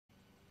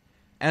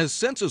As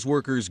census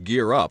workers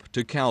gear up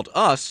to count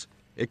us,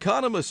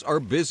 economists are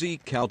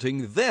busy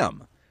counting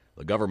them.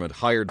 The government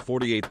hired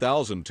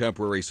 48,000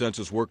 temporary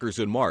census workers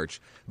in March,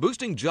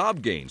 boosting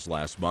job gains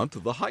last month to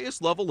the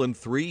highest level in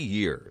 3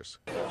 years.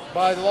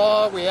 By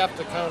law, we have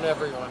to count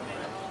everyone.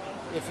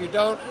 If you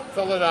don't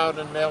fill it out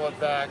and mail it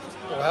back,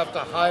 we'll have to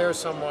hire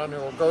someone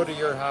who will go to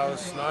your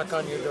house, knock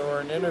on your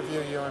door, and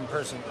interview you in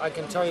person. I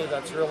can tell you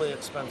that's really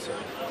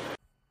expensive.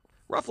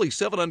 Roughly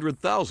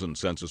 700,000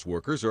 census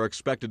workers are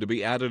expected to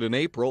be added in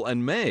April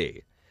and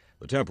May.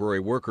 The temporary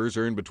workers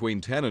earn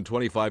between $10 and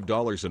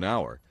 $25 an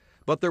hour,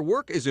 but their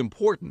work is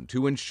important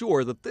to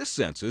ensure that this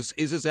census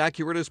is as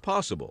accurate as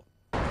possible.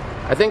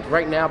 I think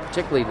right now,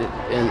 particularly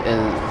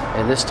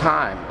in this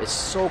time, it's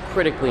so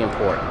critically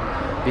important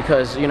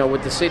because,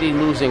 with the city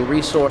losing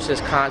resources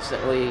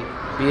constantly,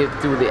 be it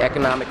through the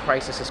economic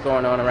crisis that's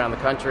going on around the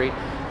country,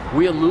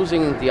 we are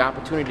losing the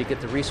opportunity to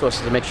get the resources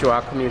to make sure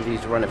our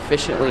communities run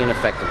efficiently and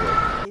effectively.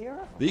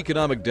 The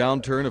economic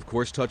downturn, of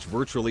course, touched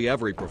virtually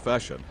every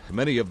profession.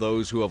 Many of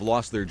those who have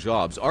lost their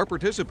jobs are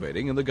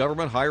participating in the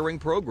government hiring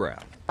program.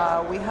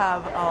 We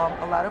have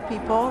a lot of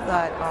people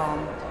that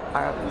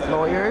are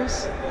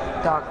lawyers,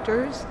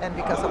 doctors, and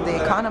because of the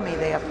economy,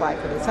 they apply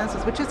for the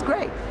census, which is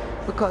great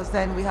because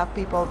then we have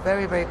people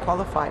very, very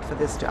qualified for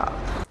this job.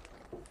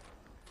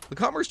 The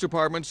Commerce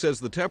Department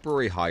says the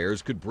temporary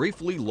hires could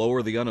briefly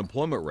lower the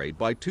unemployment rate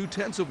by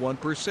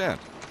 0.2%.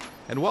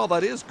 And while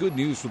that is good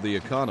news for the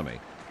economy,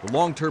 the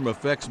long-term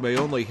effects may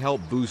only help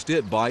boost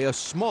it by a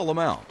small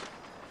amount.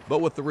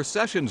 But with the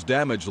recession's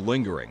damage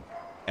lingering,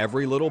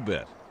 every little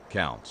bit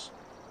counts.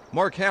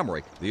 Mark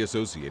Hamrick, The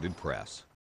Associated Press.